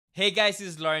Hey guys, this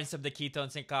is Lawrence of the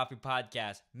Ketones and Coffee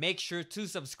Podcast. Make sure to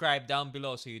subscribe down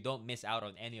below so you don't miss out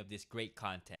on any of this great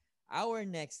content. Our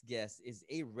next guest is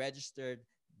a registered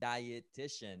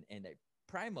dietitian and a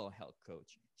primal health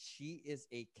coach. She is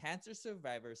a cancer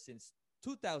survivor since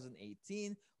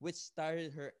 2018, which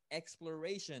started her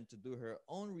exploration to do her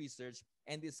own research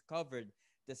and discovered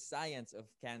the science of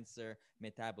cancer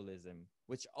metabolism,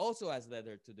 which also has led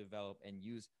her to develop and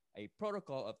use a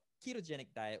protocol of ketogenic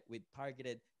diet with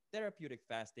targeted therapeutic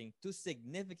fasting to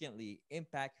significantly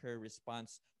impact her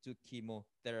response to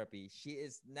chemotherapy. She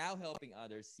is now helping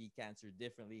others see cancer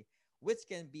differently, which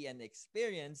can be an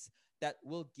experience that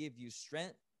will give you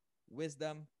strength,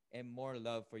 wisdom, and more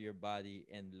love for your body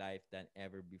and life than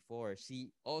ever before.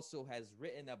 She also has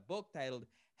written a book titled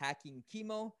Hacking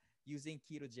Chemo, Using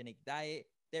Ketogenic Diet,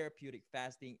 Therapeutic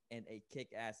Fasting, and a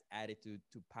Kick-Ass Attitude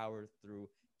to Power Through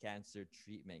Cancer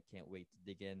Treatment. Can't wait to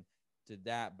dig in to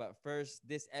that. But first,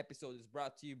 this episode is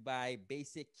brought to you by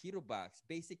Basic Keto Box.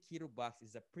 Basic Keto Box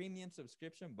is a premium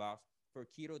subscription box for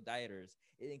keto dieters.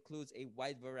 It includes a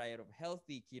wide variety of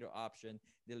healthy keto options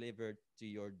delivered to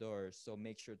your door. So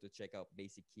make sure to check out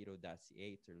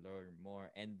basicketo.ca to learn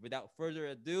more. And without further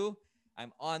ado,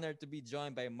 I'm honored to be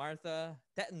joined by Martha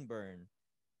Tettenborn.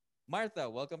 Martha,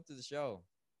 welcome to the show.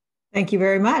 Thank you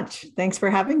very much. Thanks for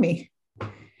having me.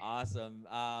 Awesome.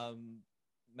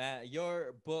 Man,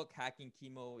 your book Hacking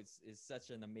Chemo is such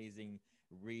an amazing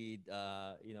read.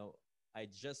 I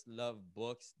just love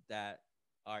books that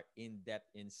are in depth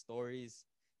in stories,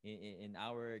 in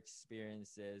our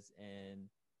experiences, and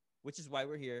which is why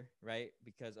we're here, right?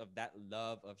 Because of that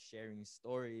love of sharing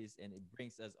stories, and it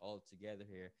brings us all together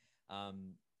here.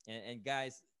 And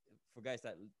guys, for guys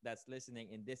that's listening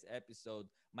in this episode,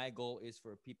 my goal is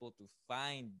for people to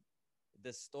find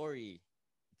the story,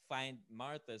 find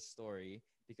Martha's story,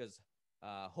 because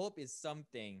hope is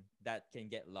something that can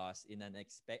get lost in an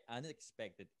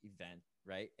unexpected event,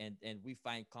 right? And we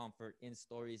find comfort in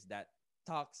stories that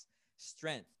talks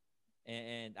strength.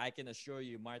 And I can assure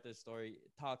you, Martha's story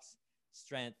talks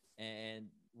strength and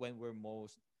when we're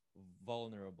most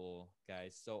vulnerable,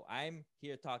 guys. So I'm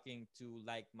here talking to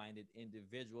like-minded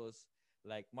individuals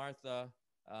like Martha,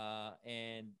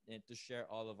 and to share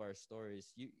all of our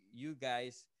stories. You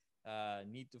guys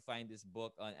need to find this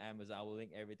book on Amazon. I will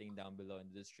link everything down below in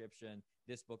the description.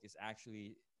 This book is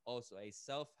actually also a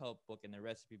self-help book and a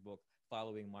recipe book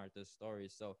following Martha's story.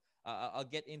 So I'll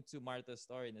get into Martha's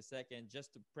story in a second.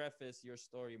 Just to preface your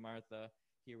story, Martha,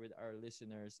 here with our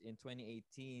listeners, in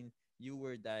 2018, you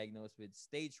were diagnosed with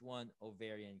stage 1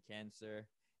 ovarian cancer.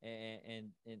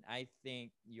 And I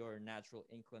think your natural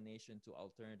inclination to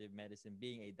alternative medicine,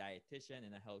 being a dietitian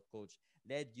and a health coach,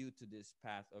 led you to this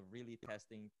path of really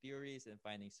testing theories and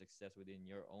finding success within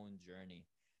your own journey.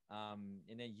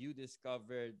 And then you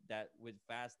discovered that with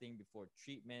fasting before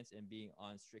treatments and being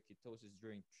on strict ketosis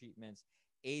during treatments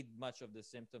aid much of the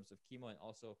symptoms of chemo, and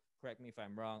also, correct me if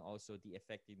I'm wrong, also the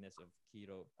effectiveness of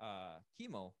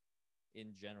chemo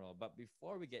in general. But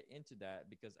before we get into that,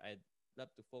 because I'd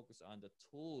love to focus on the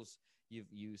tools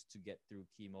you've used to get through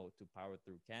chemo to power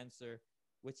through cancer,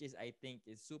 which is, I think,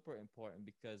 is super important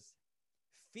because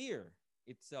fear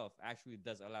itself actually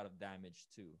does a lot of damage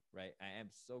too, right? I am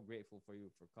so grateful for you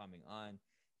for coming on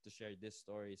to share this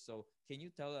story. So can you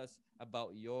tell us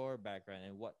about your background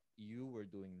and what you were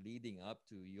doing leading up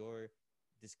to your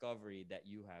discovery that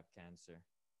you have cancer?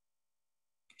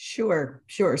 Sure.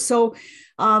 So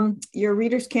your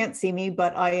readers can't see me,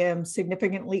 but I am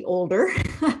significantly older.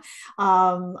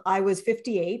 I was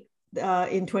 58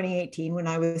 in 2018 when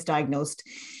I was diagnosed.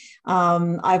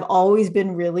 I've always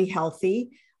been really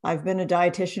healthy. I've been a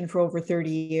dietitian for over 30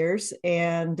 years.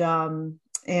 And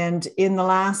in the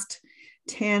last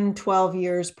 10, 12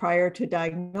 years prior to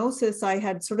diagnosis, I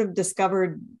had sort of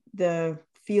discovered the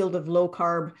field of low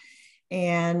carb.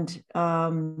 And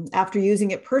after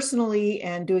using it personally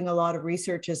and doing a lot of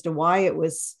research as to why it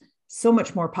was so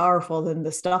much more powerful than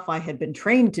the stuff I had been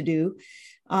trained to do,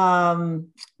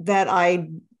 that I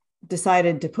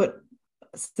decided to put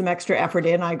some extra effort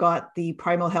in. I got the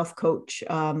Primal Health Coach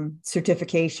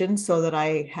certification so that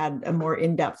I had a more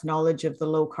in-depth knowledge of the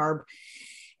low carb.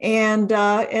 And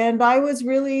I was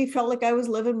really felt like I was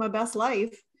living my best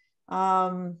life.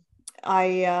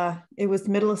 It was the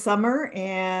middle of summer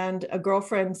and a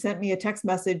girlfriend sent me a text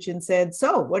message and said,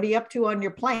 "So what are you up to on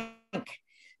your plank?"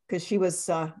 Because she was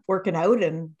working out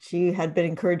and she had been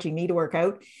encouraging me to work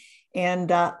out.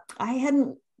 And I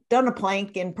hadn't done a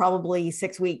plank in probably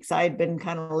 6 weeks. I had been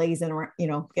kind of lazy,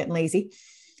 getting lazy.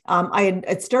 I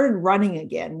had started running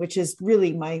again, which is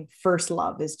really my first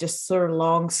love, is just sort of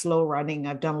long, slow running.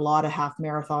 I've done a lot of half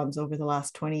marathons over the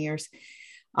last 20 years.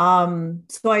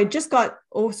 So I just got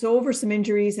over some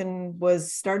injuries and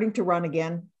was starting to run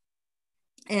again.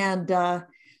 And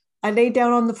I laid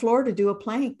down on the floor to do a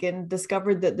plank and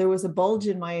discovered that there was a bulge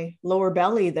in my lower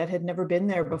belly that had never been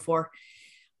there before.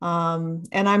 And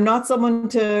I'm not someone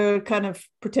to kind of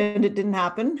pretend it didn't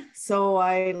happen. So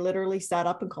I literally sat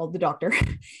up and called the doctor.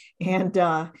 and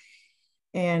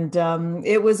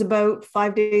it was about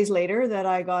 5 days later that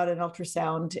I got an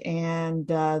ultrasound, and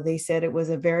they said it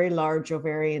was a very large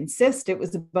ovarian cyst. It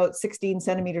was about 16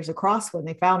 centimeters across when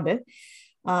they found it.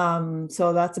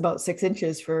 So that's about 6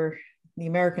 inches for the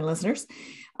American listeners.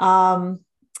 And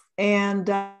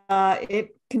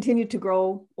it continued to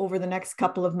grow over the next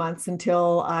couple of months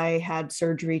until I had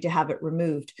surgery to have it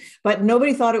removed. But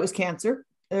nobody thought it was cancer.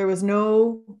 There was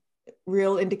no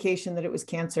real indication that it was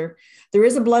cancer. There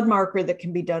is a blood marker that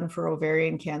can be done for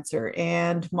ovarian cancer,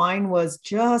 and mine was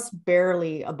just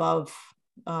barely above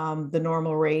the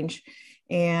normal range.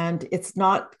 And it's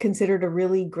not considered a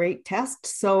really great test.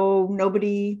 So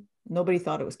nobody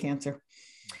thought it was cancer.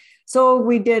 So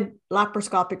we did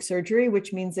laparoscopic surgery,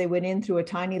 which means they went in through a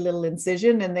tiny little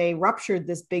incision and they ruptured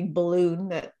this big balloon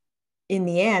that in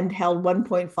the end held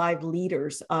 1.5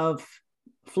 liters of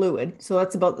fluid. So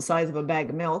that's about the size of a bag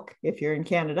of milk if you're in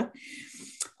Canada.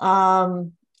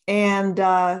 And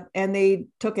they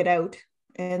took it out.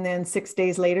 And then 6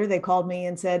 days later, they called me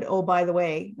and said, oh, by the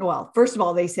way, well, first of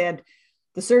all, they said,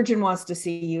 the surgeon wants to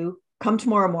see you. Come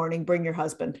tomorrow morning, bring your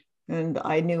husband. And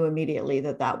I knew immediately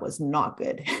that that was not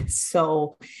good.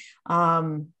 So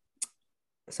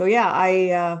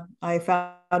yeah, I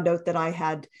found out that I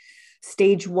had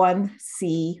stage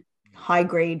 1C high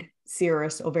grade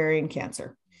serous ovarian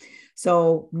cancer.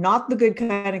 So not the good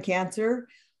kind of cancer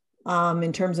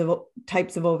in terms of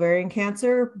types of ovarian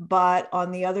cancer, but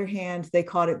on the other hand, they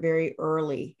caught it very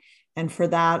early. And for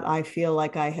that, I feel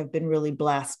like I have been really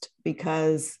blessed,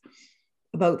 because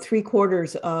about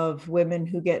 3/4 of women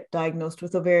who get diagnosed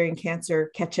with ovarian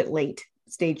cancer catch it late,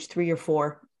 stage 3 or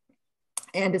 4.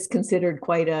 And it's considered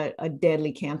quite a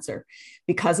deadly cancer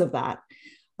because of that.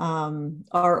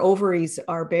 Our ovaries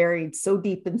are buried so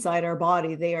deep inside our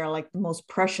body. They are like the most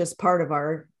precious part of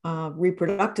our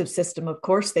reproductive system. Of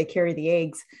course, they carry the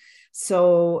eggs.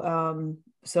 So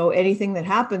anything that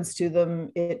happens to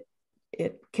them, it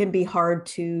can be hard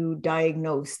to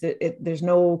diagnose. There's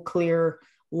no clear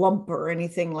lump or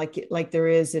anything like there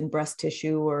is in breast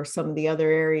tissue or some of the other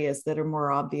areas that are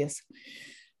more obvious.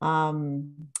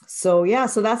 So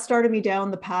that started me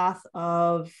down the path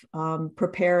of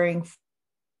preparing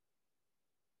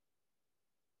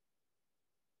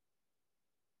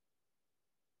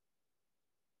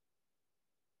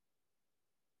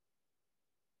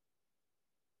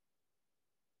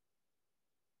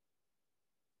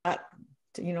that,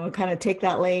 kind of take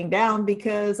that laying down,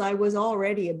 because I was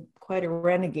already quite a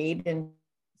renegade. And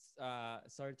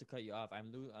sorry to cut you off.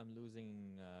 I'm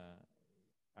losing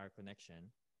our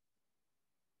connection.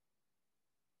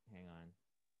 Hang on.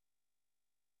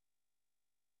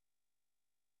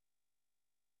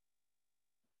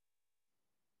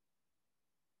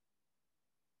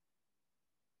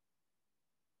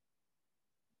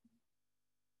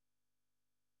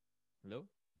 Hello?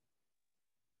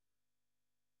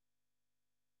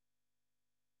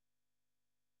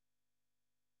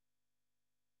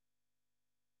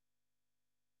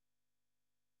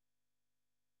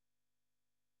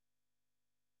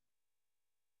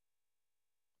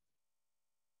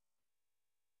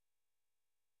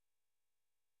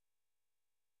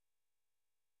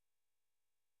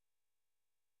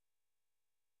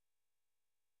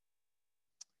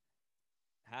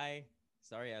 Hi.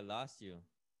 Sorry, I lost you.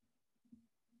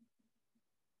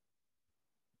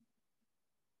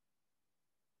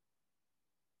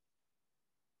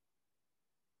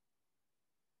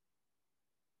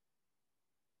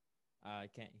 I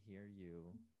can't hear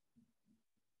you.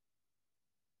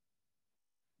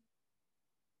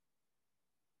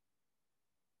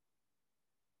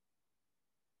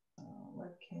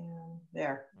 webcam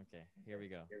there. Okay, here we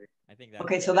go. I think that's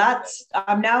Okay, better. so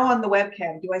I'm now on the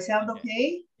webcam. Do I sound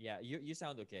okay? Yeah, you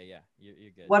sound okay. Yeah,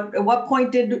 you're good. What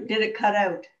point did it cut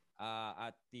out?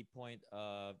 At the point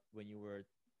of when you were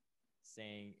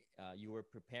saying you were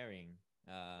preparing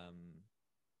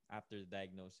after the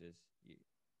diagnosis,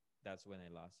 that's when I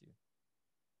lost you.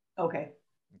 Okay.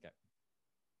 Okay.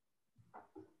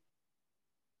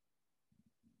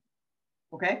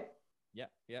 Okay. Yeah.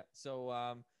 So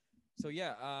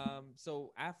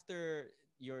after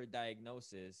your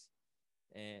diagnosis,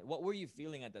 what were you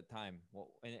feeling at the time?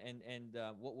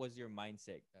 What was your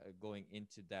mindset going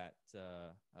into that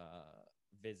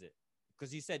visit?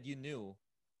 Because you said you knew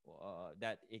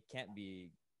that it can't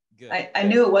be Good. I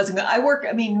knew it wasn't. I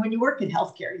mean, when you work in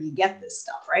healthcare, you get this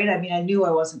stuff, right? I mean, I knew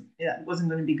it wasn't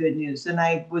going to be good news, and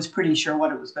I was pretty sure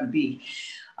what it was going to be.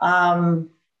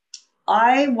 Um,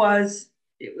 I was.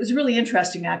 It was really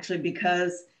interesting, actually,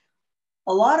 because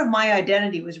a lot of my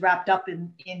identity was wrapped up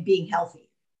in being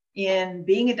healthy, in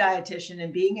being a dietitian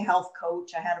and being a health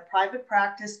coach. I had a private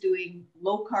practice doing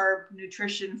low carb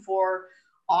nutrition for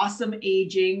awesome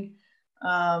aging,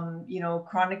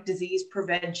 chronic disease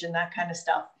prevention, that kind of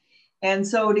stuff. And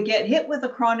so to get hit with a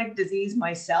chronic disease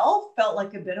myself felt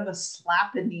like a bit of a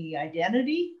slap in the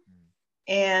identity.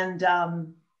 And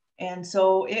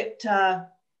so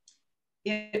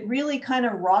it really kind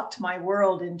of rocked my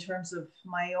world in terms of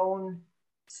my own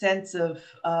sense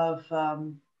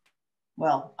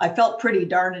well, I felt pretty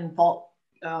darn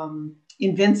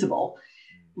invincible,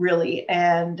 really.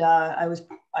 And I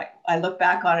look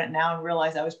back on it now and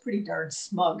realize I was pretty darn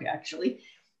smug, actually,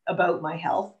 about my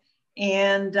health.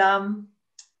 And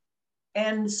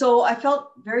so I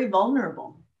felt very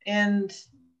vulnerable. And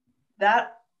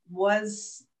that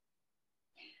was,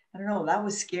 I don't know, that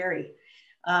was scary.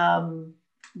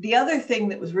 The other thing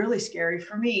that was really scary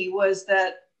for me was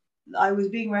that I was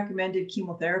being recommended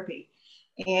chemotherapy,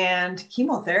 and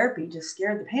chemotherapy just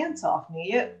scared the pants off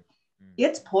me.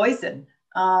 It's poison.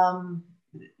 The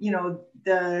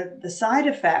side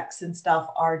effects and stuff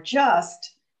are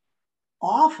just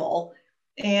awful.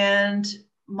 And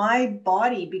my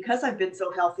body, because I've been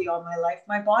so healthy all my life,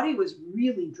 my body was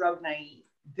really drug naive.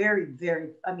 Very,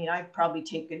 very. I mean, I probably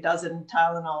take a dozen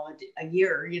Tylenol a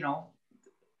year,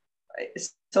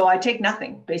 So I take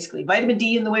nothing, basically. Vitamin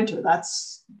D in the winter.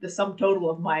 That's the sum total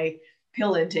of my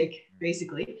pill intake,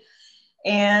 basically.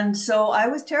 And so I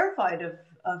was terrified of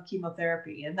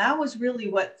chemotherapy. And that was really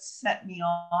what set me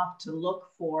off to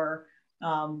look for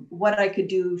what I could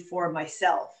do for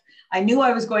myself. I knew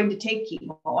I was going to take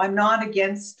chemo. I'm not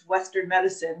against Western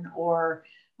medicine or,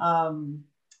 that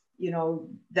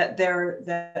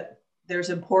there's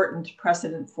important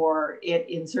precedent for it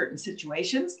in certain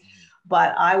situations.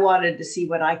 But I wanted to see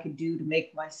what I could do to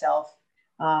make myself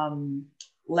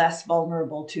less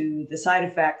vulnerable to the side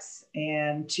effects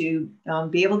and to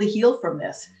be able to heal from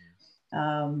this.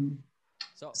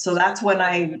 So that's when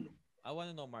I want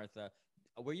to know, Martha,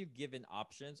 were you given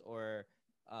options, or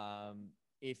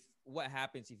if what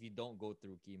happens if you don't go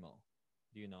through chemo?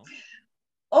 Do you know?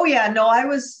 Oh yeah, no, I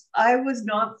was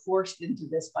not forced into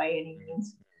this by any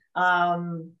means.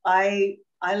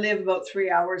 I live about 3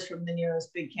 hours from the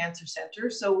nearest big cancer center,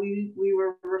 so we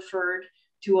were referred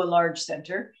to a large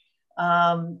center.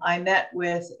 I met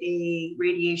with a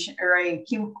radiation or a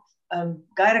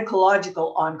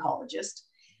gynecological oncologist.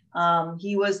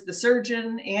 He was the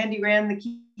surgeon and he ran the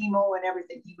chemo and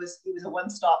everything. He was a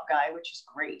one-stop guy, which is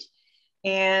great.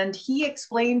 And he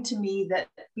explained to me that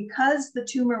because the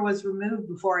tumor was removed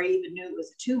before I even knew it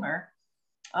was a tumor,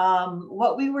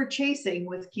 what we were chasing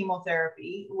with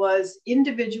chemotherapy was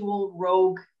individual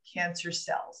rogue cancer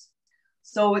cells.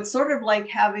 So it's sort of like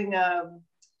having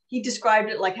he described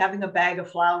it like having a bag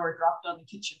of flour dropped on the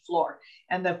kitchen floor,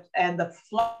 and the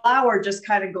flour just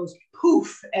kind of goes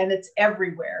poof, and it's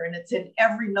everywhere, and it's in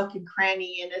every nook and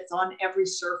cranny, and it's on every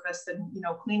surface, and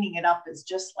cleaning it up is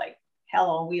just like hell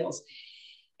on wheels.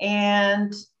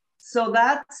 And so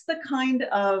that's the kind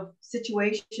of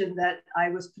situation that I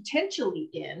was potentially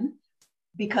in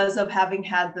because of having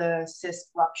had the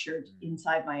cyst ruptured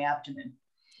inside my abdomen.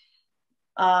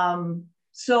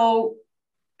 So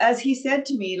as he said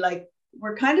to me, like,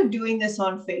 we're kind of doing this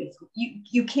on faith.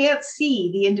 You can't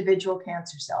see the individual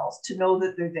cancer cells to know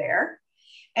that they're there,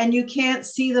 and you can't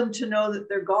see them to know that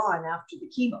they're gone after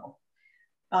the chemo.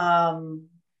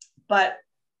 But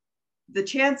the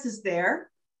chance is there.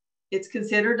 It's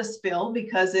considered a spill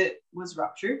because it was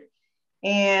ruptured.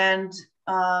 And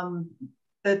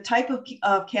the type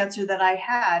of cancer that I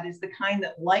had is the kind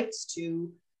that likes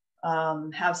to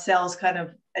have cells kind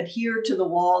of adhere to the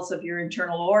walls of your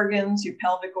internal organs, your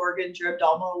pelvic organs, your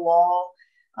abdominal wall,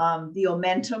 the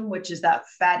omentum, which is that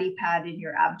fatty pad in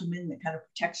your abdomen that kind of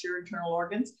protects your internal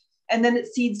organs. And then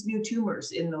it seeds new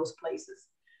tumors in those places.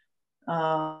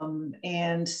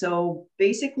 And so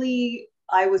basically,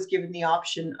 I was given the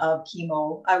option of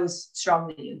chemo. I was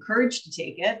strongly encouraged to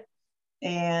take it.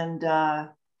 And,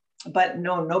 but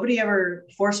no, nobody ever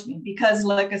forced me because,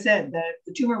 like I said,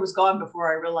 the tumor was gone before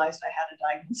I realized I had a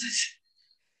diagnosis.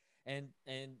 And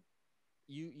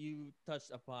you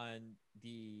touched upon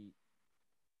the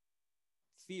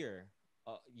fear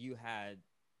you had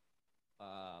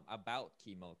about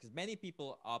chemo, because many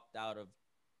people opt out of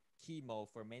chemo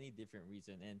for many different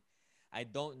reasons. And I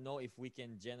don't know if we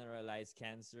can generalize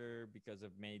cancer because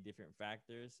of many different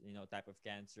factors, type of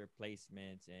cancer,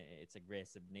 placement, its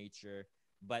aggressive nature.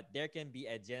 But there can be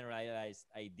a generalized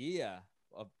idea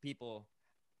of people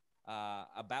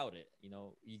about it.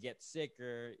 You get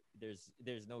sicker.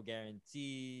 There's no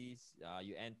guarantees.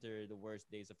 You enter the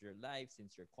worst days of your life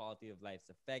since your quality of life is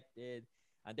affected.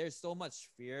 And there's so much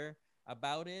fear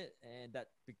about it, and that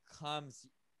becomes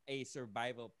a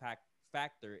survival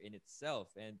factor in itself.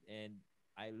 And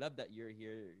I love that you're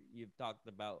here. You've talked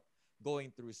about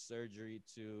going through surgery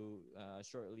to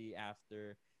shortly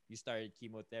after you started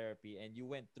chemotherapy, and you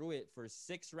went through it for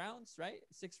 6 rounds, right?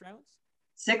 6 rounds.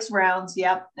 6 rounds,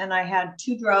 yep. And I had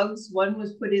 2 drugs. One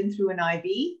was put in through an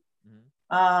IV,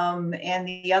 and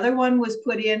the other one was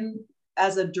put in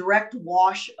as a direct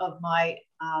wash of my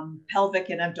pelvic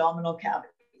and abdominal cavity.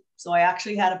 So I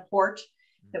actually had a port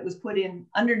that was put in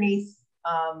underneath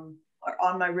or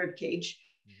on my rib cage.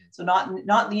 So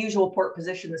not the usual port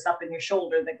position that's up in your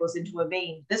shoulder that goes into a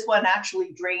vein. This one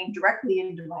actually drained directly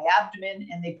into my abdomen,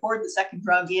 and they poured the second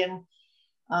drug in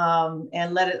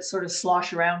and let it sort of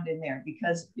slosh around in there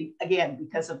because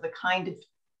of the kind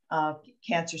of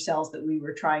cancer cells that we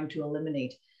were trying to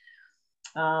eliminate.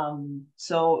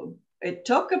 So it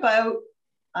took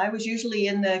I was usually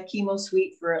in the chemo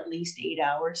suite for at least 8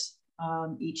 hours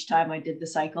each time I did the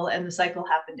cycle, and the cycle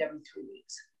happened every 3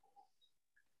 weeks.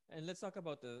 And let's talk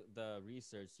about the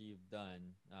research you've done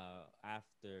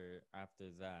after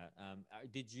that.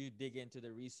 Did you dig into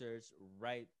the research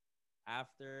right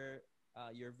after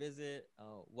your visit?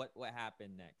 What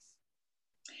happened next?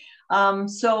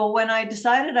 So when I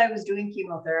decided I was doing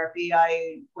chemotherapy,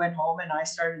 I went home and I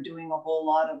started doing a whole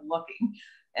lot of looking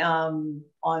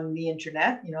on the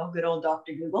internet, good old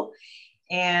Dr. Google.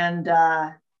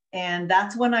 And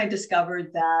that's when I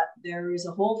discovered that there is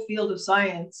a whole field of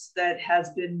science that has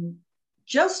been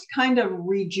just kind of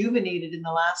rejuvenated in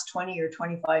the last 20 or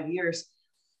 25 years,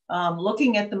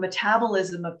 looking at the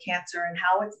metabolism of cancer and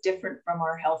how it's different from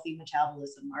our healthy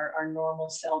metabolism, our normal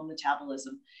cell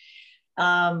metabolism.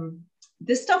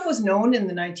 This stuff was known in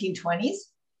the 1920s.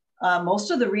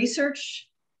 Most of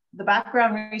the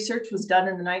background research was done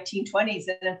in the 1920s.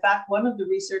 And in fact, one of the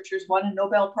researchers won a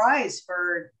Nobel Prize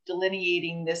for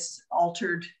delineating this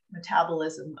altered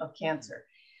metabolism of cancer.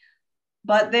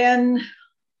 But then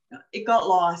it got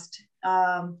lost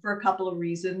for a couple of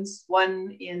reasons.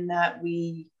 One, in that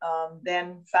we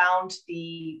then found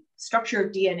the structure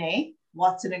of DNA,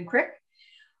 Watson and Crick,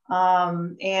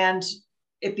 and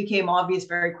it became obvious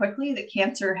very quickly that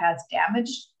cancer has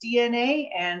damaged DNA.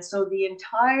 And so the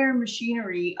entire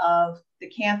machinery of the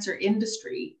cancer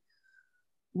industry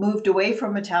moved away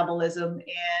from metabolism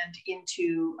and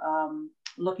into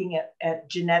looking at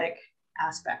genetic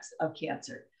aspects of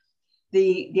cancer.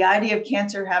 The idea of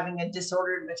cancer having a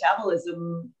disordered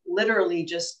metabolism literally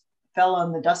just fell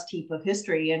on the dust heap of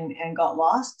history and got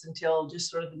lost until just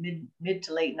sort of the mid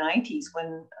to late 90s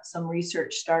when some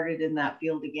research started in that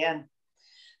field again.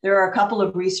 There are a couple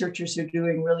of researchers who are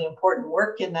doing really important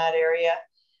work in that area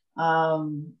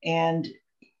and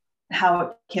how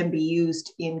it can be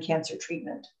used in cancer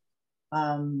treatment.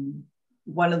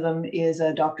 One of them is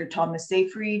a Dr. Thomas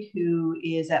Seyfried, who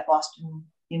is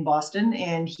in Boston,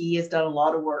 and he has done a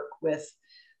lot of work with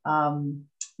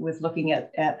looking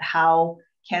at how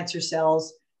cancer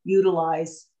cells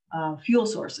utilize fuel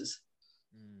sources.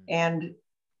 And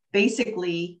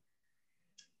basically,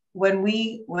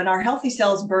 when our healthy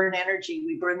cells burn energy,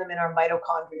 we burn them in our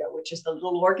mitochondria, which is the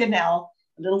little organelle,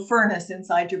 a little furnace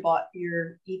inside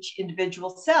your each individual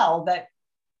cell that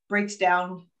breaks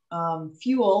down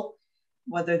fuel,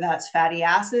 whether that's fatty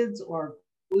acids or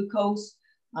glucose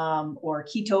or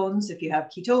ketones, if you have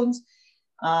ketones,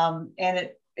 and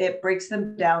it breaks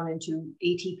them down into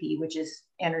ATP, which is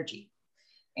energy.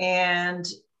 And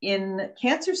in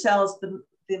cancer cells, the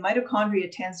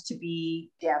mitochondria tends to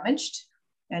be damaged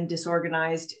and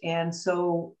disorganized. And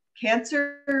so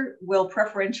cancer will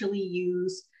preferentially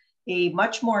use a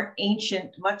much more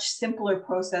ancient, much simpler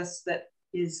process that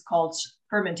is called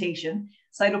fermentation,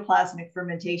 cytoplasmic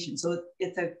fermentation. So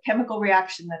it's a chemical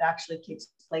reaction that actually takes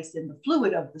place in the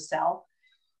fluid of the cell.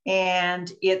 And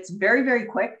it's very, very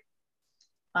quick.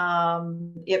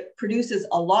 It produces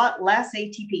a lot less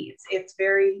ATP. It's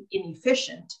very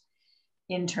inefficient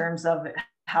in terms of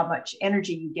how much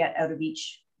energy you get out of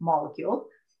each molecule,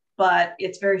 but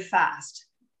it's very fast.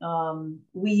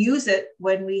 We use it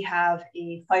when we have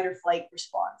a fight or flight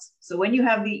response. So when you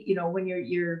have when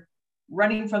you're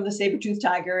running from the saber-toothed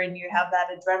tiger and you have that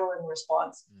adrenaline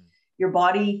response, your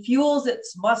body fuels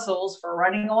its muscles for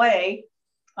running away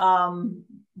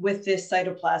with this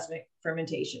cytoplasmic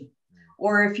fermentation.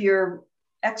 Or if you're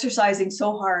exercising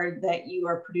so hard that you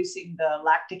are producing the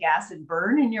lactic acid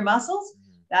burn in your muscles,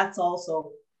 that's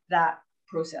also that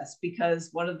process, because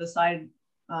one of the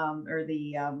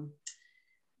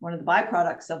one of the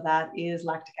byproducts of that is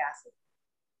lactic acid.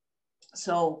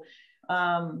 So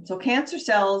cancer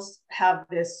cells have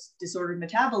this disordered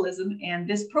metabolism, and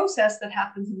this process that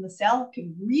happens in the cell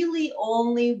can really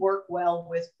only work well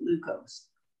with glucose,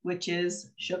 which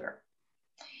is sugar.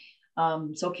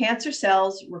 So cancer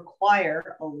cells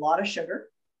require a lot of sugar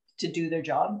to do their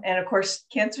job. And of course,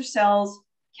 cancer cells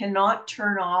cannot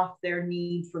turn off their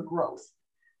need for growth.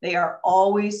 They are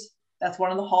always, that's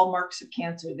one of the hallmarks of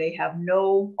cancer. They have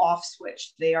no off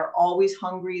switch. They are always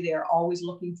hungry. They are always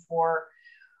looking for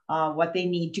what they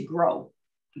need to grow,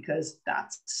 because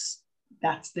that's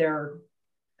their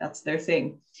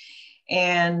thing.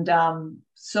 And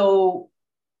so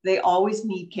they always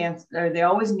need they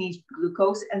always need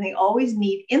glucose, and they always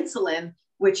need insulin,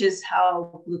 which is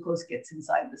how glucose gets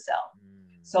inside the cell.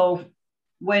 So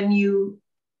when you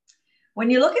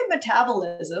look at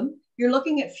metabolism, you're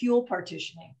looking at fuel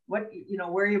partitioning,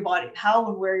 where your body, how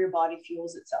and where your body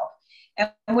fuels itself. And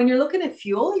when you're looking at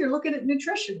fuel, you're looking at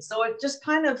nutrition. So it just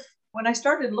kind of, when I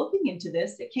started looking into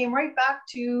this, it came right back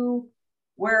to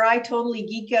where I totally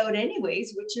geek out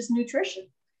anyways, which is nutrition.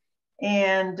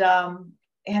 And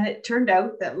it turned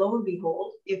out that, lo and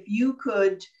behold, if you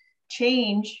could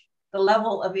change the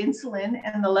level of insulin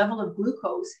and the level of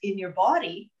glucose in your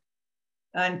body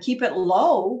and keep it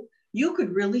low, you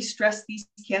could really stress these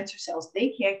cancer cells. They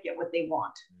can't get what they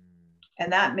want,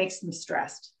 and that makes them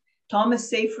stressed. Thomas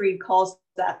Seyfried calls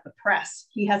that the press.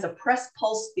 He has a press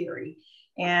pulse theory,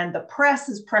 and the press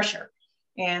is pressure.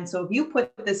 And so if you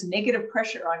put this negative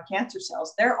pressure on cancer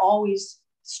cells, they're always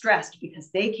stressed because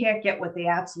they can't get what they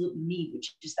absolutely need,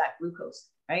 which is that glucose,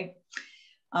 right?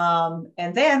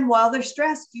 And then while they're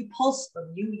stressed, you pulse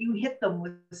them, you hit them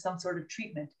with some sort of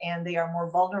treatment, and they are more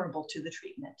vulnerable to the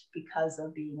treatment because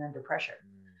of being under pressure.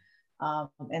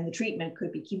 And the treatment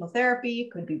could be chemotherapy,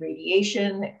 it could be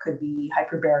radiation, it could be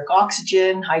hyperbaric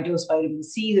oxygen, high dose vitamin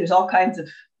C. There's all kinds of,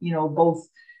 both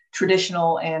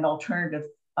traditional and alternative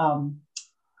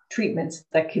treatments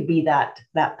that could be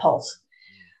that pulse.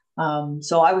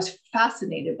 So I was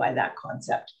fascinated by that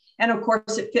concept. And of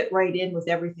course, it fit right in with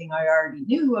everything I already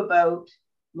knew about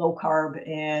low carb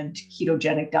and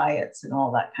ketogenic diets and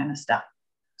all that kind of stuff.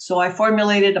 So I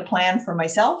formulated a plan for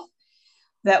myself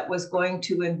that was going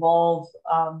to involve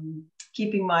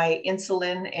keeping my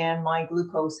insulin and my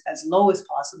glucose as low as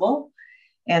possible.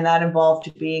 And that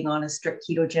involved being on a strict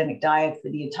ketogenic diet for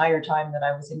the entire time that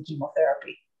I was in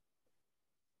chemotherapy.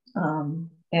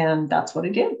 And that's what I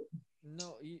did.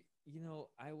 No,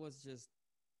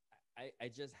 I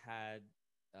just had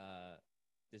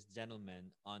this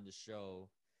gentleman on the show.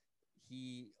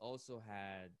 He also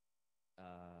had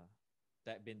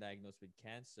been diagnosed with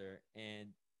cancer, and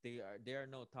there are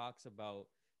no talks about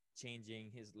changing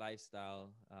his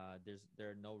lifestyle. There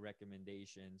are no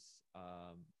recommendations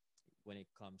when it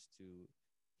comes to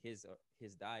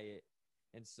his diet.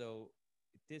 And so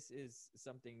this is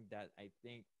something that I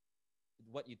think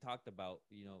what you talked about,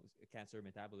 cancer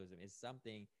metabolism, is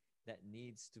something that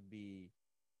needs to be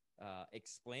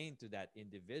explained to that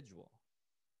individual.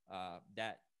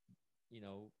 That,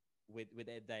 with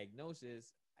a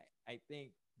diagnosis, I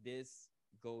think this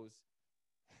goes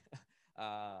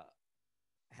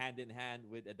hand in hand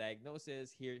with a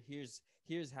diagnosis.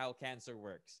 Here's how cancer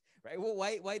works, right? Well,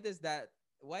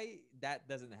 why that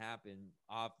doesn't happen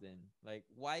often? Like,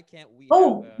 why can't we?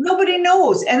 Nobody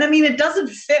knows. And I mean, it doesn't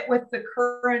fit with the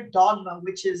current dogma,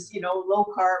 which is, low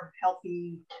carb,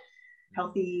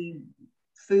 healthy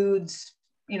foods,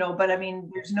 but I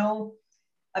mean,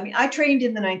 I trained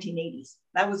in the 1980s.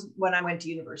 That was when I went to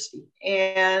university,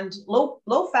 and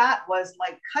low fat was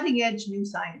like cutting edge new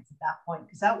science at that point,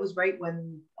 because that was right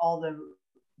when all the,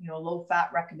 low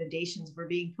fat recommendations were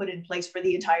being put in place for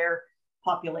the entire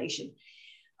population.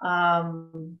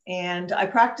 And I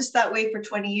practiced that way for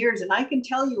 20 years. And I can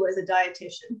tell you as a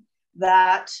dietitian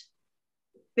that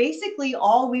basically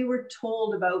all we were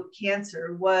told about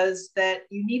cancer was that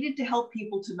you needed to help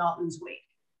people to not lose weight.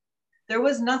 There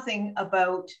was nothing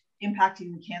about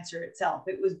impacting the cancer itself.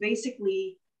 It was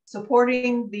basically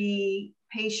supporting the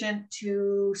patient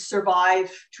to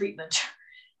survive treatment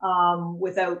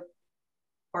without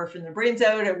orphaning their brains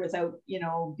out, or without,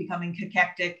 becoming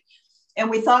cachectic. And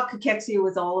we thought cachexia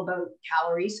was all about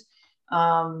calories,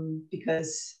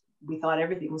 because we thought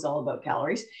everything was all about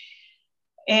calories.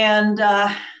 And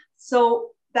so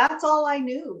that's all I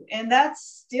knew. And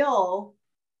that's still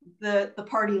the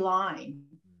party line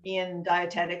in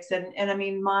dietetics. And I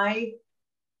mean, my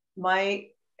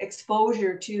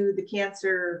exposure to the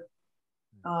cancer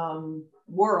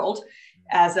world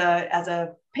as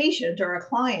a patient or a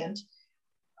client,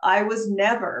 I was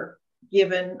never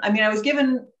given, I mean, I was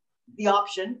given the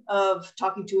option of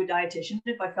talking to a dietitian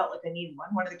if I felt like I needed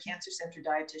one of the cancer center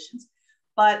dietitians,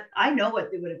 but I know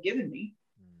what they would have given me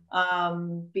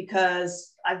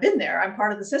because I've been there. I'm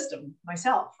part of the system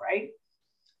myself, right?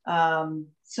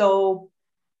 So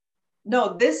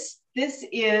no, this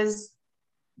is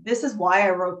why I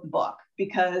wrote the book,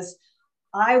 because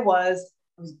I was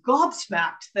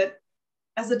gobsmacked that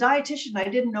as a dietitian, I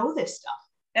didn't know this stuff.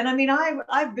 And I mean,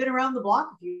 I've been around the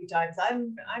block a few times.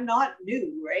 I'm not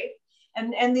new, right?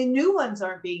 And the new ones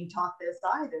aren't being taught this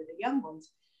either, the young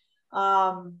ones.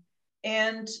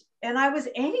 And I was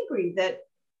angry that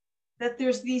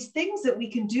there's these things that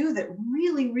we can do that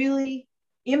really, really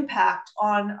impact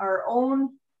on our own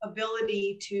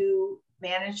ability to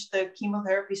manage the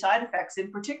chemotherapy side effects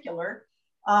in particular,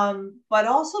 but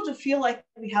also to feel like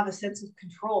we have a sense of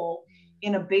control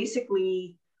in a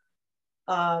basically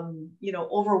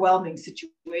overwhelming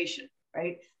situation,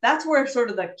 right? That's where sort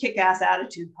of the kick-ass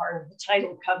attitude part of the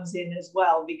title comes in as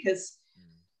well, because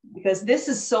this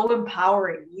is so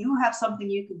empowering. You have something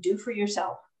you can do for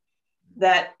yourself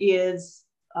that is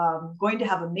going to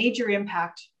have a major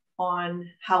impact on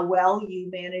how well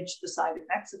you manage the side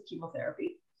effects of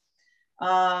chemotherapy.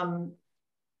 I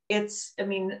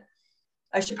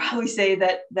should probably say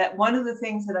that one of the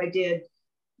things that I did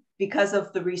because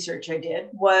of the research I did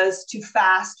was to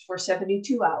fast for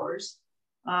 72 hours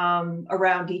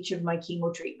around each of my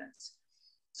chemo treatments.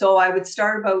 So I would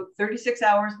start about 36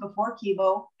 hours before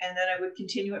chemo, and then I would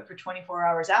continue it for 24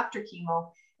 hours after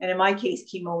chemo. And in my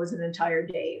case, chemo was an entire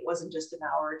day. It wasn't just an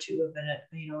hour or two of an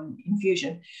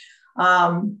infusion.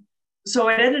 So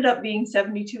it ended up being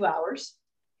 72 hours.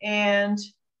 And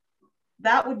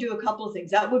that would do a couple of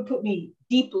things. That would put me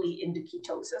deeply into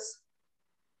ketosis.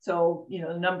 So,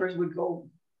 the numbers would go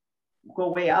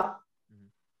way up.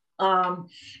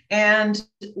 And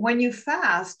when you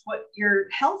fast, what your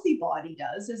healthy body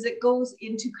does is it goes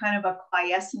into kind of a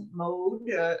quiescent mode,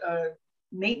 a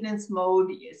maintenance mode.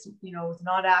 It's, it's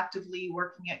not actively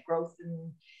working at growth,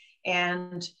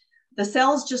 and the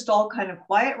cells just all kind of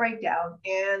quiet right down,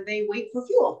 and they wait for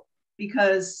fuel,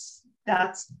 because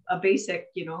that's a basic,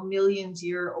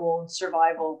 millions-year-old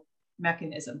survival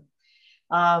mechanism.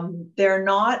 They're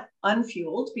not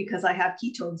unfueled because I have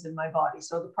ketones in my body.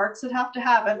 So the parts that have to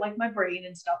have it, like my brain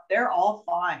and stuff, they're all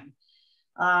fine.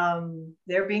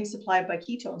 They're being supplied by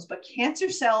ketones, but cancer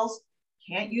cells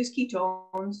can't use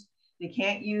ketones. They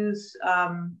can't use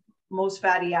most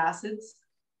fatty acids.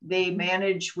 They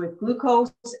manage with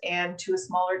glucose and to a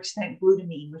smaller extent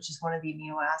glutamine, which is one of the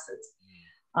amino acids.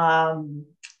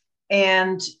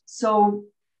 And so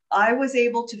I was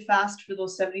able to fast for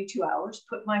those 72 hours,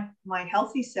 put my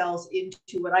healthy cells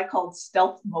into what I called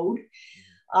stealth mode.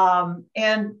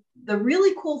 And the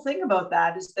really cool thing about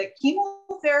that is that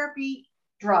chemotherapy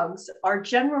drugs are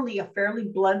generally a fairly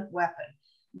blunt weapon.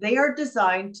 They are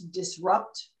designed to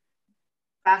disrupt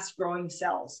fast-growing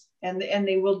cells, and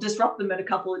they will disrupt them at a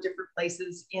couple of different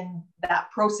places in that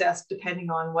process, depending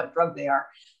on what drug they are.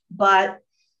 But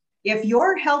if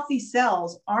your healthy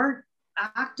cells aren't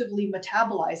actively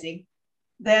metabolizing,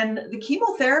 then the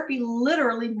chemotherapy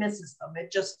literally misses them.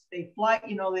 They fly,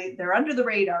 they're under the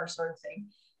radar sort of thing.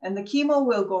 And the chemo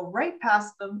will go right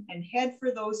past them and head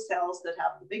for those cells that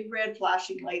have the big red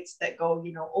flashing lights that go,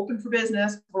 open for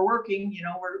business, we're working,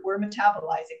 we're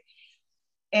metabolizing.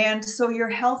 And so your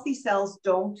healthy cells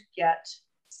don't get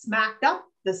smacked up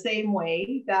the same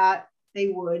way that they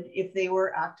would if they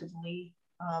were actively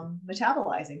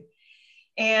metabolizing.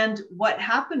 And what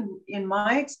happened in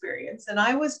my experience, and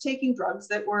I was taking drugs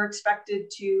that were expected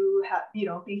to have,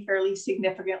 be fairly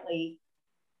significantly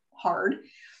hard.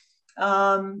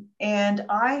 And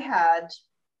I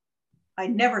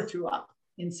never threw up.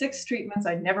 In 6 treatments,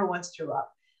 I never once threw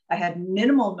up. I had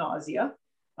minimal nausea.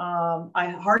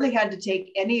 I hardly had to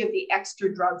take any of the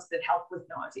extra drugs that help with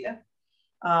nausea.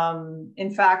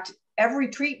 In fact, every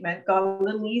treatment got a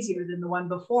little easier than the one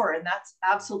before, and that's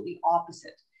absolutely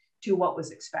opposite to what was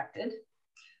expected.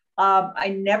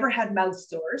 I never had mouth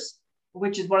sores,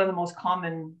 which is one of the most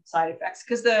common side effects,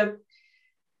 because the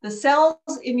cells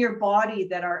in your body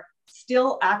that are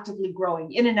still actively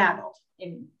growing in an adult,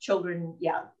 in children,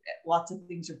 yeah, lots of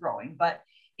things are growing, but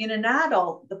in an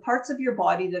adult, the parts of your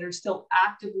body that are still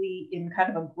actively in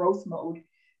kind of a growth mode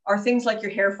are things like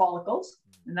your hair follicles,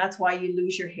 and that's why you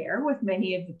lose your hair with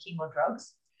many of the chemo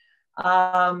drugs.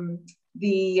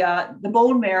 The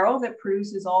bone marrow that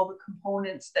produces all the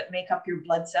components that make up your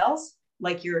blood cells,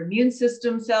 like your immune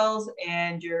system cells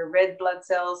and your red blood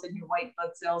cells and your white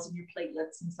blood cells and your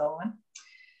platelets and so on.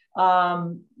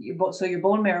 So your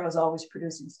bone marrow is always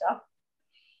producing stuff.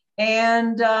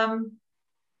 And the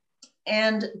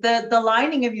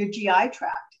lining of your GI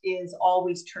tract is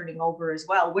always turning over as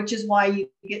well, which is why you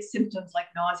get symptoms like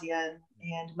nausea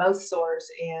and mouth sores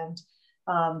and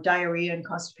diarrhea and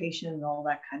constipation and all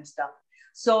that kind of stuff.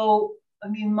 So, I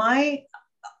mean,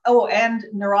 and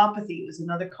neuropathy was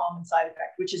another common side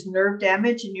effect, which is nerve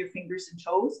damage in your fingers and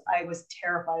toes. I was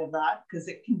terrified of that because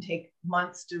it can take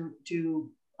months to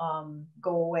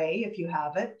go away if you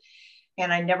have it.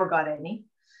 And I never got any.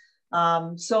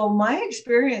 So my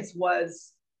experience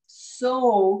was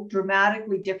so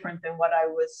dramatically different than what I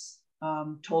was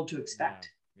told to expect.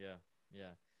 Yeah.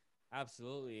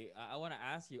 Absolutely. I want to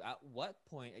ask you, at what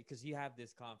point, because you have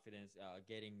this confidence,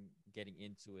 getting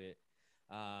into it,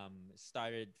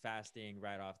 started fasting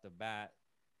right off the bat,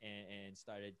 and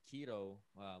started keto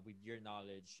with your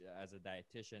knowledge as a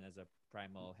dietitian, as a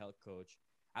primal health coach.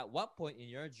 At what point in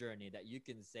your journey that you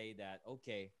can say that,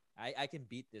 okay, I can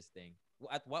beat this thing?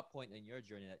 At what point in your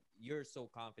journey that you're so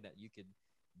confident you could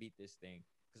beat this thing?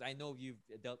 Because I know you've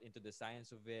dealt into the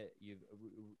science of it. You've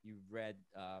read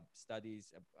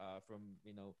studies from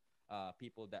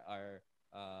people that are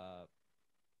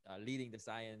leading the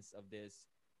science of this.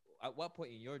 At what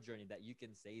point in your journey that you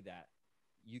can say that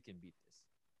you can beat this?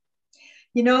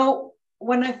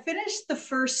 When I finished the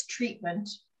first treatment,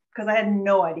 because I had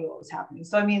no idea what was happening.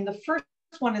 So, I mean, the first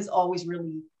one is always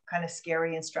really kind of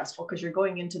scary and stressful because you're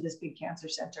going into this big cancer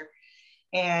center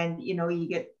and, you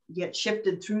get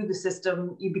shifted through the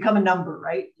system. You become a number,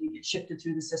 right? You get shifted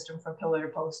through the system from pillar to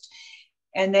post.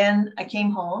 And then I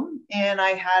came home and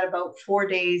I had about 4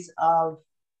 days of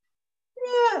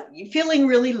feeling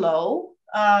really low,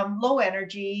 low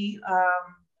energy.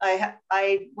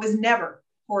 I was never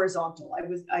horizontal.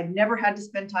 I never had to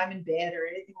spend time in bed or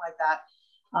anything like that.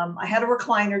 I had a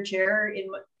recliner chair in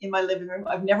my living room.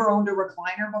 I've never owned a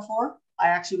recliner before. I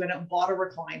actually went out and bought a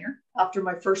recliner. After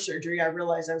my first surgery, I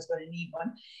realized I was going to need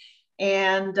one.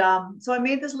 And so I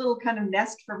made this little kind of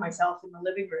nest for myself in the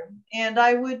living room. And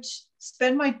I would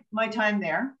spend my time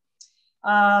there.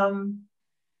 And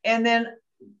then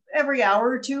every hour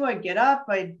or two, I'd get up,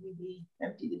 I'd maybe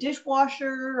empty the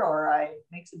dishwasher, or I'd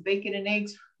make some bacon and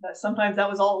eggs. Sometimes that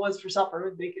was all it was for supper,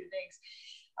 was bacon and eggs.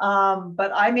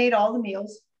 But I made all the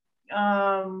meals.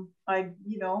 I,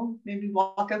 maybe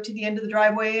walk out to the end of the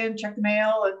driveway and check the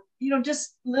mail and,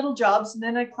 just little jobs. And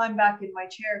then I'd climb back in my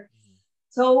chair.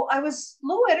 So I was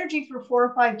low energy for 4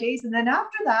 or 5 days. And then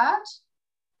after that,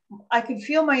 I could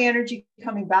feel my energy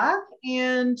coming back,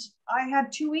 and I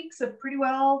had 2 weeks of pretty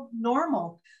well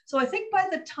normal. So I think by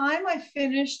the time I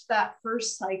finished that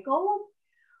first cycle,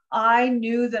 I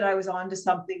knew that I was onto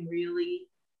something really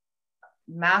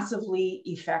massively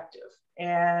effective.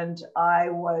 And I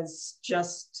was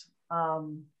just,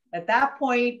 at that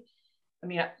point, I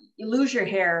mean, you lose your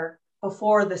hair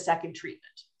before the second treatment.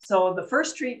 So the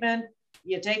first treatment,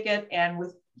 you take it, and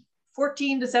with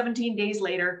 14 to 17 days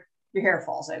later, your hair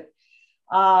falls out.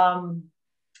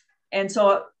 And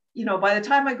so, by the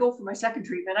time I go for my second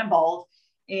treatment, I'm bald,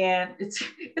 and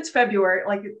it's February,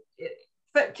 like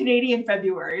Canadian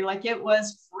February, like it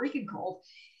was freaking cold.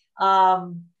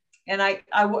 And I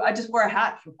just wore a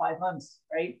hat for 5 months,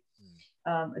 right?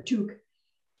 A toque.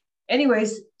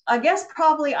 Anyways, I guess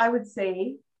probably I would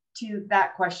say to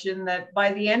that question that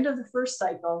by the end of the first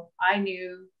cycle, I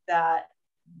knew that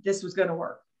this was going to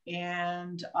work.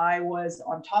 And I was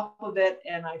on top of it,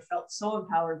 and I felt so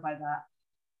empowered by that.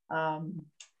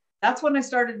 That's when I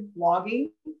started blogging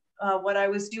what I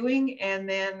was doing. And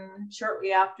then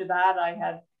shortly after that, I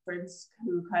had friends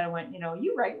who kind of went,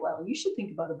 you write well, you should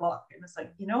think about a book. And it's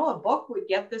like, a book would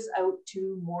get this out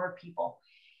to more people.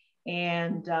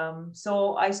 And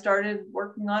so I started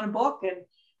working on a book. And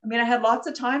I mean, I had lots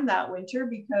of time that winter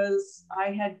because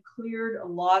I had cleared a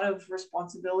lot of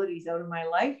responsibilities out of my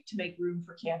life to make room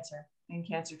for cancer and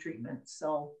cancer treatment.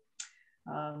 So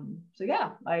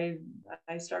yeah, I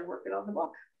started working on the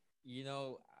book.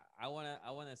 I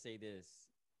wanna say this.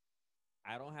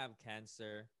 I don't have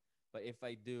cancer, but if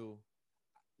I do,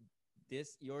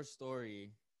 your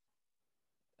story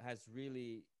has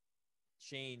really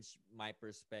changed my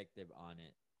perspective on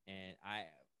it, and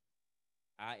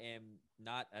I am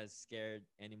not as scared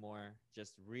anymore.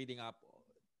 Just reading up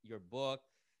your book,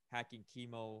 Hacking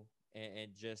Chemo,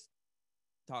 and just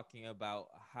talking about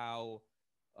how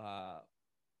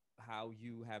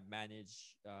you have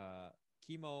managed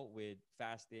chemo with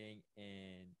fasting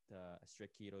and a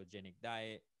strict ketogenic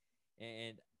diet.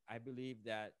 And I believe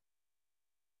that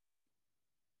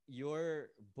your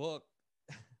book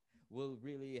will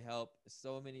really help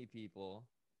so many people.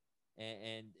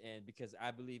 And because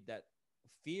I believe that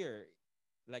fear,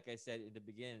 like I said in the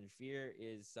beginning, fear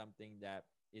is something that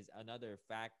is another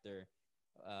factor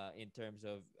in terms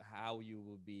of how you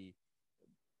will be,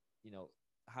 you know,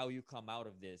 how you come out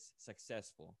of this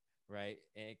successful, right?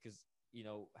 And because, you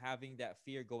know, having that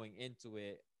fear going into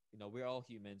it, you know, we're all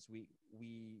humans.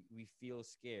 We feel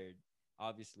scared.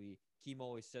 Obviously,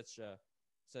 chemo is such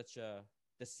a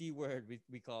the C word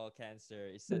we call cancer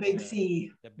is The such big a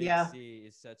C. the big Yeah. C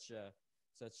is such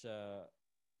a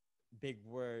big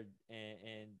word,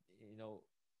 and you know,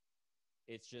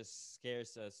 it just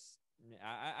scares us.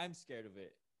 I'm scared of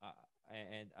it,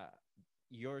 and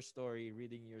your story,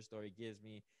 reading your story, gives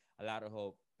me a lot of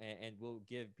hope, and will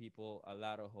give people a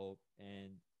lot of hope.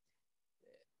 And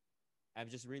I'm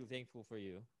just really thankful for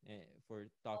you for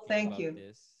Well, talking thank about you.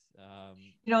 this.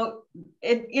 You know,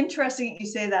 interesting you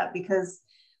say that because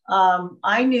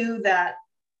I knew that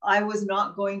I was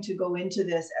not going to go into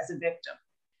this as a victim.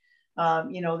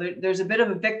 There's a bit of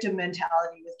a victim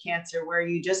mentality with cancer where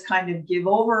you just kind of give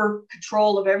over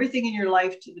control of everything in your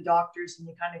life to the doctors and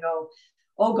you kind of go,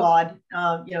 oh God,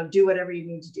 do whatever you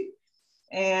need to do.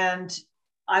 And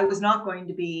I was not going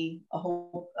to be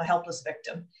a helpless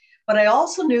victim. But I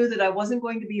also knew that I wasn't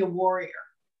going to be a warrior.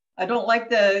 I don't like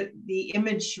the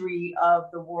imagery of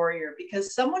the warrior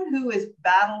because someone who is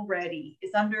battle ready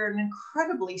is under an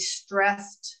incredibly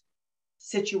stressed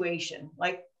situation.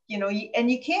 Like, and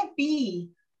you can't be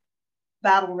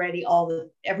battle ready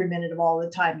every minute of all the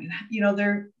time.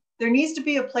 There needs to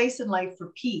be a place in life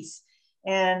for peace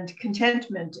and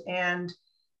contentment. And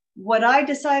what I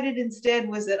decided instead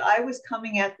was that I was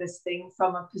coming at this thing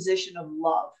from a position of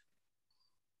love.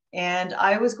 And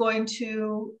I was going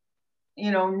to,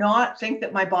 not think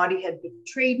that my body had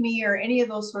betrayed me or any of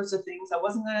those sorts of things. I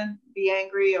wasn't going to be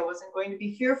angry. I wasn't going to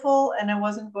be fearful. And I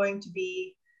wasn't going to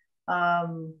be,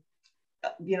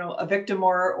 a victim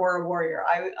or a warrior.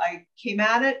 I came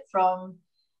at it from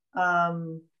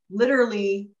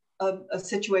literally a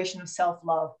situation of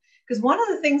self-love. Because one of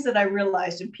the things that I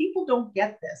realized, and people don't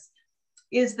get this,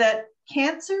 is that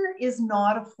cancer is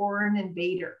not a foreign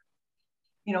invader.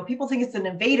 People think it's an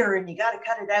invader and you got to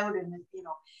cut it out. And,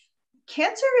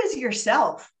 cancer is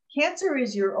yourself. Cancer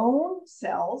is your own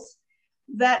cells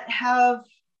that have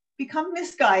become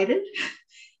misguided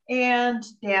and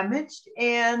damaged,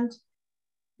 and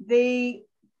they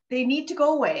need to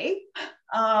go away.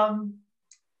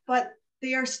 But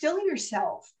they are still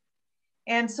yourself.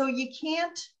 And so you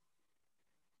can't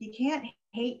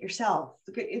hate yourself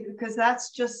because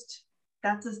that's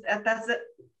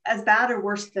as bad or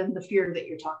worse than the fear that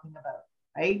you're talking about,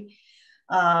 right?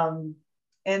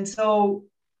 And so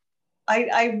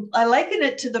I liken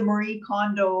it to the Marie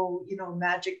Kondo,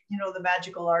 magic, the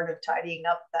magical art of tidying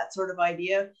up, that sort of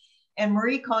idea. And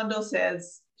Marie Kondo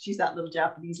says, she's that little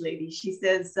Japanese lady. She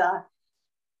says,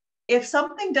 if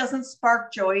something doesn't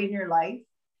spark joy in your life,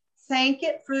 thank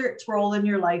it for its role in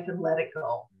your life and let it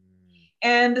go.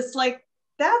 And it's like,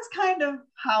 that's kind of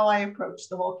how I approach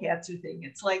the whole cancer thing.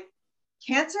 It's like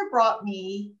cancer brought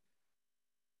me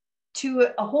to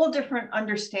a whole different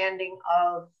understanding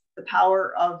of the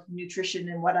power of nutrition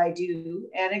and what I do.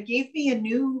 And it gave me a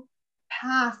new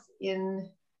path in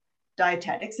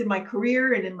dietetics, in my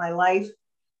career and in my life.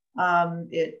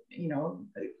 It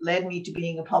led me to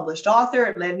being a published author.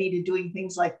 It led me to doing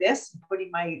things like this, putting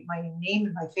my name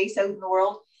and my face out in the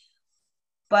world.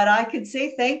 But I could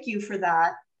say thank you for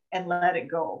that and let it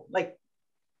go. Like,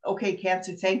 okay,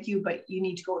 cancer, thank you, but you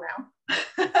need to go now.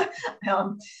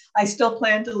 I still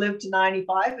plan to live to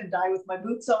 95 and die with my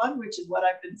boots on, which is what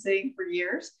I've been saying for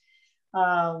years.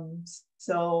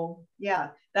 So yeah,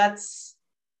 that's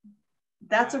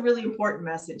a really important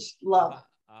message. Love.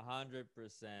 100%,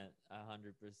 100%.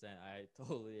 I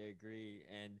totally agree,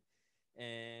 and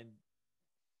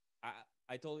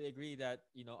I I totally agree that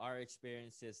our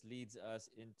experiences leads us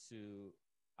into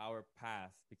our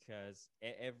path, because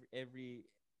every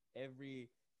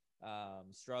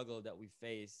struggle that we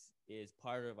face is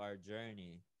part of our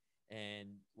journey, and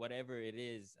whatever it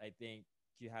is, I think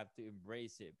you have to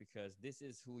embrace it, because this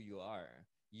is who you are.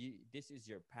 This is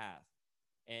your path,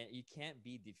 and you can't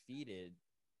be defeated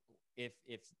if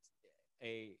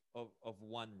of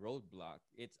one roadblock.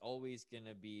 It's always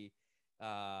gonna be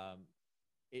um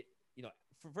it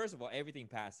first of all, everything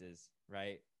passes,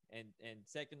 right? And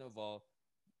second of all,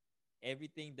 every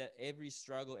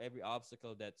struggle, every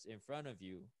obstacle that's in front of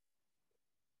you,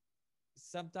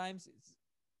 sometimes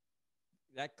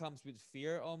that comes with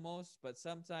fear almost, but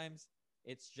sometimes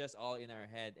it's just all in our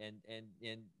head, and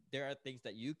there are things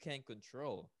that you can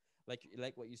control, like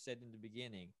what you said in the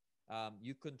beginning.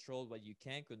 You controlled what you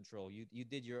can control. You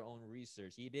did your own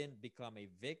research. You didn't become a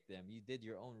victim. You did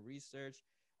your own research.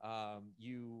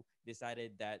 You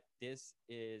decided that this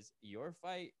is your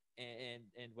fight,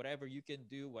 and whatever you can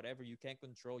do, whatever you can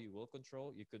control, you will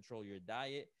control. You control your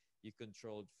diet. You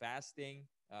controlled fasting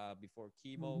before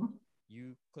chemo. Mhm.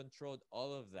 You controlled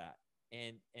all of that,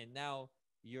 and now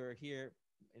you're here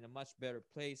in a much better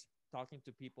place, talking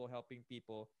to people, helping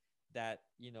people that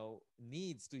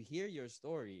needs to hear your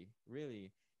story,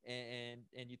 really.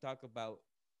 And you talk about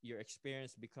your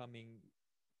experience becoming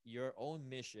your own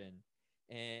mission,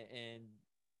 and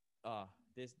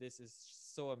this is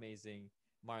so amazing,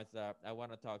 Martha. I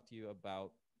want to talk to you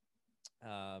about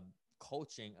um,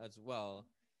 coaching as well,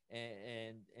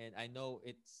 and I know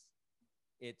it's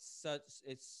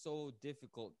so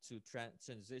difficult to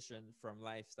transition from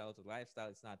lifestyle to lifestyle.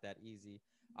 It's not that easy,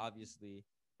 obviously.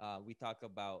 We talk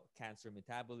about cancer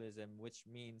metabolism, which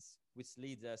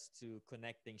leads us to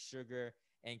connecting sugar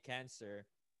and cancer.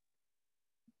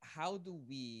 How do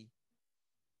we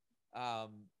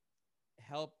um,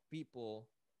 help people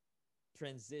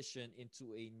transition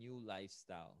into a new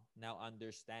lifestyle, now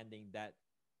understanding that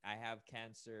I have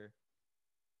cancer?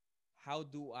 How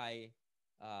do I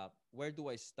where do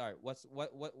I start? What's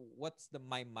the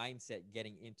my mindset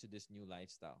getting into this new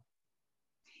lifestyle?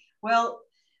 Well,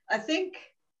 I think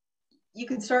you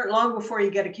can start long before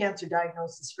you get a cancer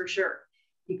diagnosis for sure.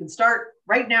 You can start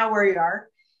right now where you are,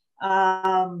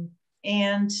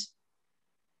 and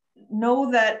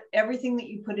know that everything that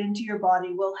you put into your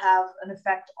body will have an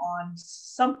effect on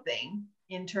something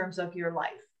in terms of your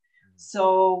life.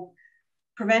 So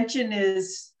prevention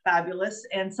is fabulous,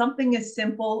 and something as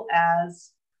simple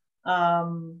as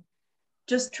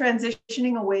just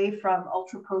transitioning away from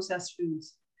ultra processed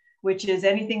foods, which is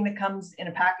anything that comes in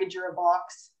a package or a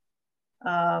box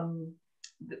um,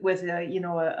 with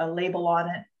a label on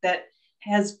it that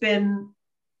has been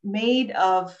made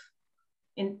of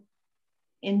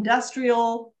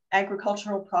industrial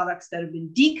agricultural products that have been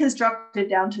deconstructed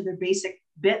down to their basic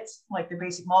bits, like their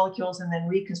basic molecules, and then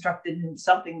reconstructed into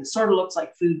something that sort of looks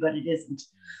like food, but it isn't.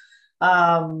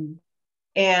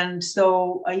 And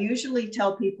so I usually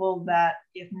tell people that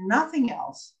if nothing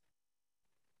else,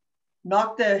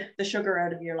 knock the sugar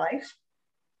out of your life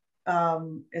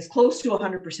as close to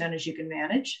 100% as you can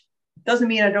manage. Doesn't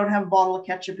mean I don't have a bottle of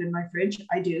ketchup in my fridge.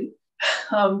 I do.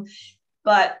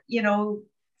 But,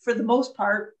 for the most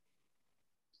part,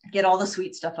 get all the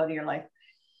sweet stuff out of your life.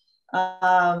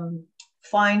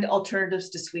 Find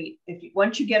alternatives to sweet.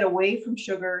 Once you get away from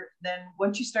sugar, then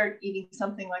once you start eating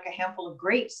something like a handful of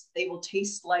grapes, they will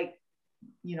taste like,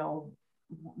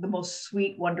 the most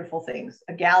sweet, wonderful things.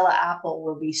 A gala apple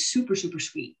will be super, super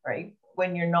sweet, right?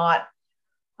 When you're not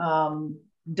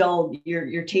dulled,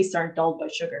 your tastes aren't dulled by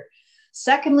sugar.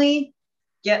 Secondly,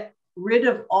 get rid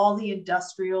of all the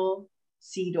industrial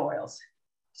seed oils.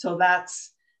 So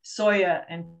that's soya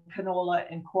and canola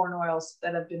and corn oils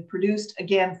that have been produced,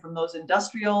 again, from those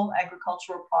industrial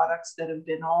agricultural products that have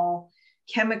been all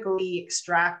chemically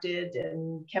extracted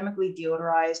and chemically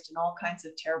deodorized and all kinds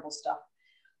of terrible stuff.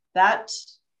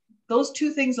 Those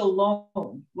two things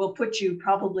alone will put you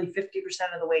probably 50%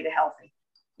 of the way to healthy,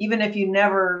 even if you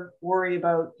never worry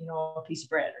about, a piece of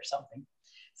bread or something.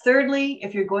 Thirdly,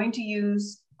 if you're going to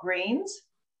use grains,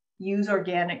 use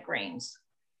organic grains.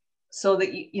 So that,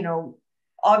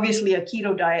 obviously a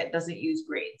keto diet doesn't use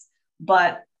grains,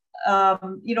 but, a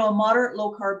moderate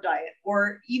low carb diet,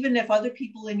 or even if other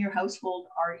people in your household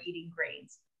are eating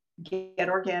grains, get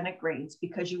organic grains,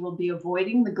 because you will be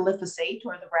avoiding the glyphosate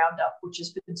or the Roundup, which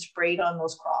has been sprayed on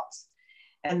those crops.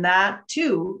 And that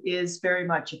too is very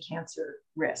much a cancer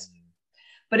risk.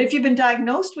 But if you've been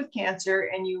diagnosed with cancer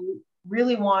and you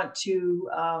really want to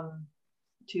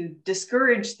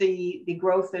discourage the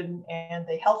growth and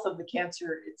the health of the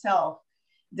cancer itself,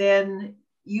 then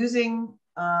using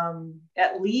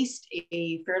at least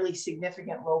a fairly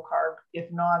significant low carb,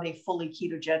 if not a fully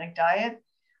ketogenic diet,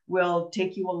 will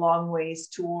take you a long ways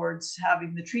towards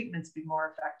having the treatments be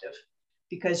more effective,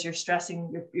 because you're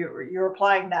stressing, you're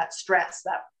applying that stress,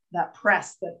 that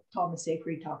press that Thomas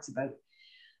Seyfried talks about.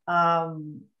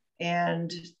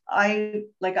 And I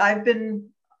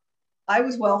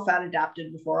was well fat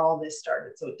adapted before all this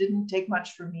started, so it didn't take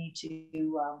much for me to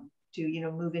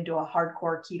move into a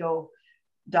hardcore keto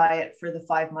diet for the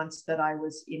 5 months that I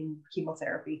was in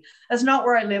chemotherapy. That's not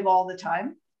where I live all the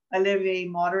time. I live a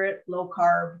moderate low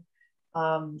carb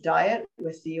diet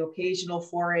with the occasional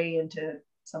foray into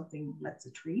something that's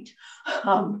a treat.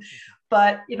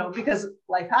 But, because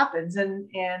life happens,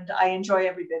 and I enjoy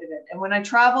every bit of it. And when I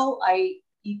travel, I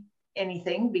eat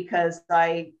anything, because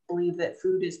I believe that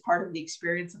food is part of the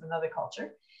experience of another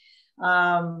culture.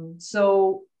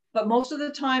 But most of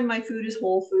the time my food is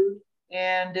whole food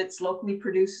and it's locally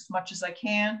produced as much as I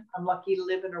can. I'm lucky to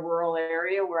live in a rural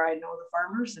area where I know the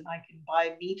farmers and I can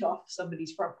buy meat off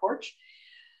somebody's front porch.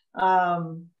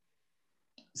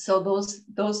 So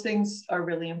those things are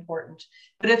really important.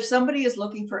 But if somebody is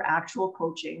looking for actual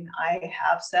coaching, I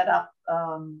have set up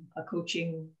a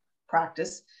coaching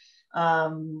practice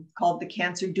called the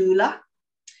Cancer Doula.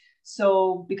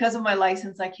 So because of my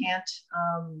license, I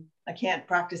can't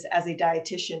practice as a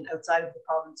dietitian outside of the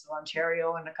province of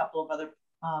Ontario and a couple of other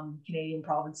Canadian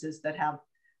provinces that have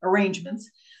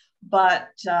arrangements.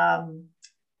 But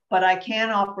I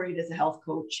can operate as a health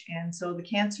coach. And so the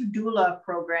Cancer Doula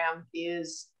program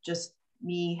is just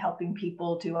me helping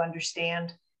people to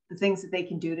understand the things that they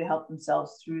can do to help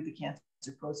themselves through the cancer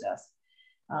process.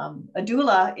 A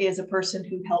doula is a person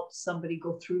who helps somebody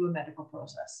go through a medical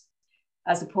process,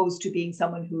 as opposed to being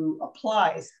someone who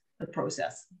applies the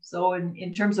process. So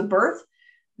in terms of birth,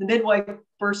 the midwife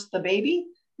births the baby,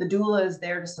 the doula is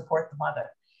there to support the mother.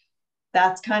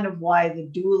 That's kind of why the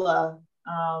doula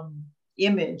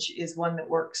image is one that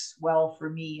works well for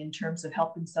me in terms of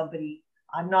helping somebody.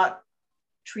 I'm not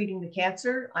treating the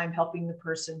cancer, I'm helping the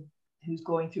person who's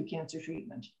going through cancer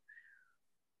treatment.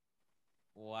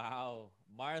 Wow.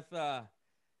 Martha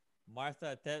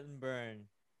Tettenborn.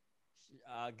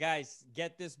 Guys,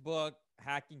 get this book,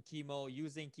 Hacking Chemo,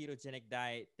 Using Ketogenic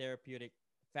Diet, Therapeutic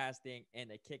Fasting,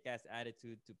 and a Kickass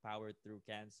Attitude to Power Through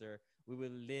Cancer. We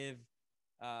will leave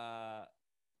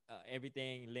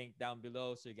everything linked down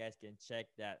below so you guys can check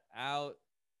that out.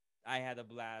 I had a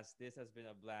blast. This has been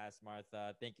a blast,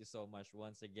 Martha. Thank you so much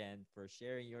once again for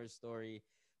sharing your story,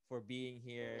 for being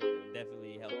here,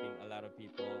 definitely helping a lot of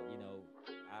people.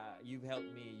 You've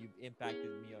helped me, you've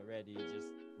impacted me already just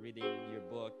reading your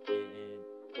book and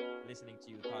listening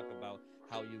to you talk about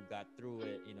how you got through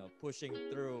it, pushing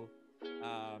through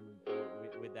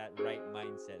with that right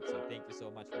mindset. So thank you so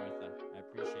much, Martha. I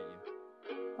appreciate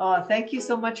you. Thank you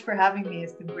so much for having me.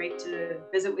 It's been great to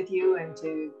visit with you and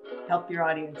to help your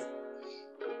audience.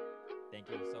 Thank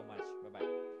you so much.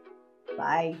 Bye-bye.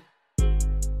 Bye.